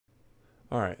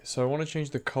Alright, so I want to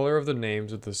change the color of the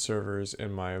names of the servers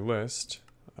in my list.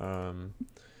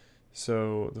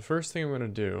 So the first thing I'm going to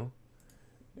do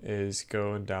is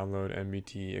go and download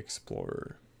MBT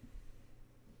Explorer.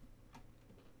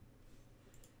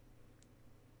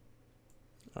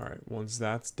 Alright, once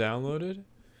that's downloaded,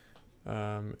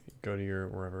 go to your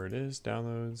wherever it is,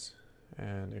 downloads,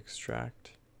 and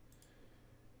extract.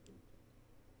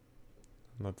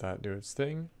 Let that do its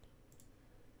thing.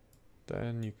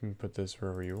 Then you can put this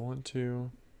wherever you want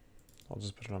to. I'll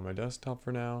just put it on my desktop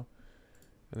for now,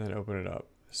 and then open it up.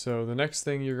 So the next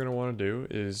thing you're going to want to do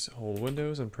is hold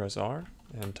Windows and press R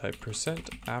and type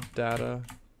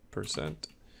 %appdata%,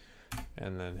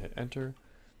 and then hit enter.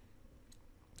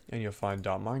 And you'll find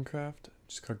 .minecraft.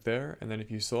 Just click there, and then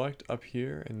if you select up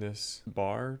here in this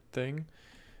bar thing,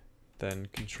 then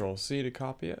Control C to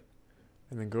copy it,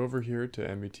 and then go over here to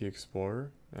MBT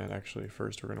Explorer. And actually,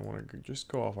 first we're going to want to just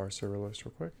go off our server list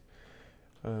real quick.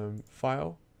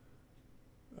 File,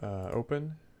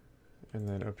 open, and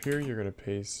then up here you're going to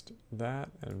paste that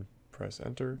and press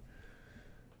enter,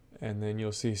 and then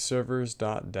you'll see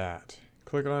servers.dat.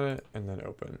 Click on it and then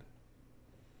open.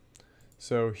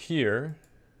 So here,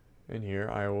 in here,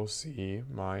 I will see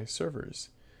my servers.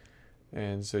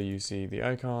 And so you see the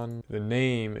icon. The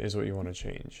name is what you want to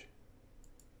change.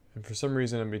 And for some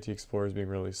reason, MBT Explorer is being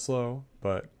really slow,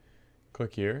 but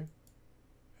click here.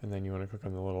 And then you want to click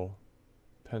on the little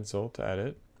pencil to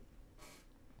edit.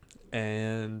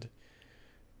 And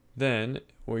then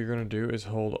what you're going to do is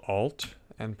hold Alt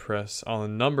and press on the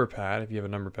number pad, if you have a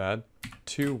number pad,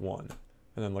 2, 1.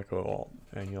 And then let go of Alt.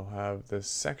 And you'll have this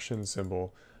section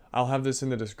symbol. I'll have this in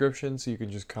the description so you can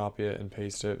just copy it and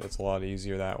paste it. It's a lot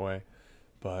easier that way.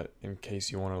 But in case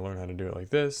you want to learn how to do it like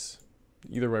this,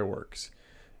 either way works.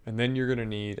 And then you're going to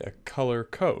need a color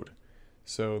code.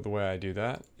 So the way I do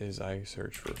that is I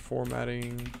search for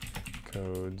formatting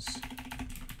codes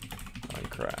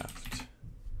Minecraft.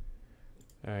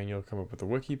 And you'll come up with a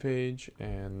wiki page,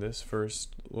 and this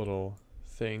first little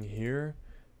thing here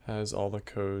has all the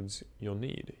codes you'll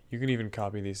need. You can even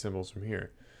copy these symbols from here.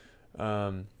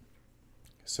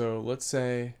 So let's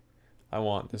say I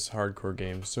want this hardcore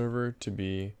game server to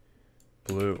be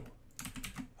blue.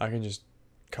 I can just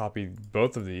copy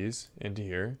both of these into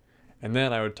here, and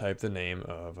then I would type the name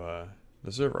of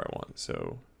the server I want.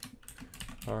 So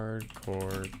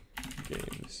hardcore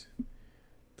games.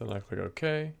 Then I click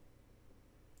OK,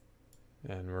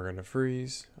 and we're gonna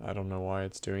freeze. I don't know why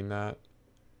it's doing that.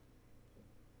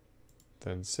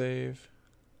 Then save,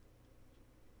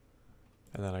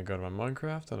 and then I go to my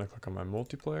Minecraft and I click on my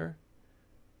multiplayer,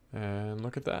 and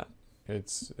look at that,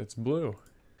 it's blue.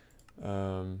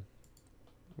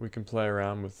 We can play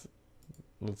around with,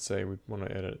 let's say we want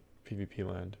to edit PvP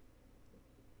land.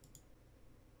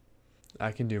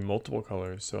 I can do multiple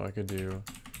colors, so I could do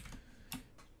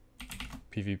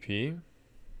PvP,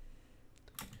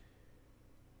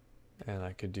 and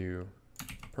I could do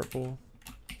purple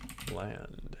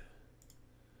land,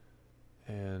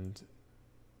 and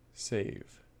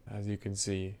save. As you can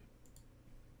see,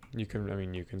 you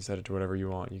can set it to whatever you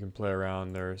want. You can play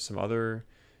around. There are some other,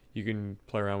 you can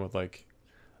play around with like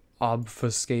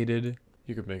obfuscated.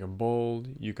 You could make them bold.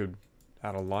 You could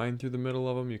add a line through the middle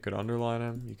of them. You could underline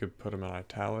them. You could put them in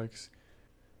italics.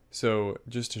 So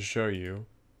just to show you,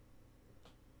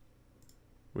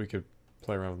 we could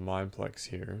play around with Mineplex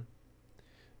here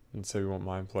and say we want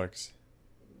Mineplex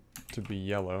to be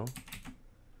yellow,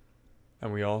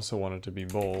 and we also want it to be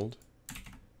bold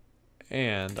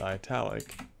and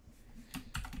italic.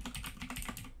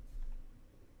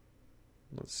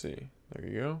 Let's see, there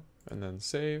you go, and then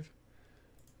save.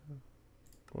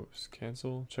 Whoops,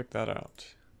 cancel. Check that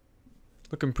out.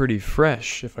 Looking pretty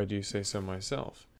fresh, if I do say so myself.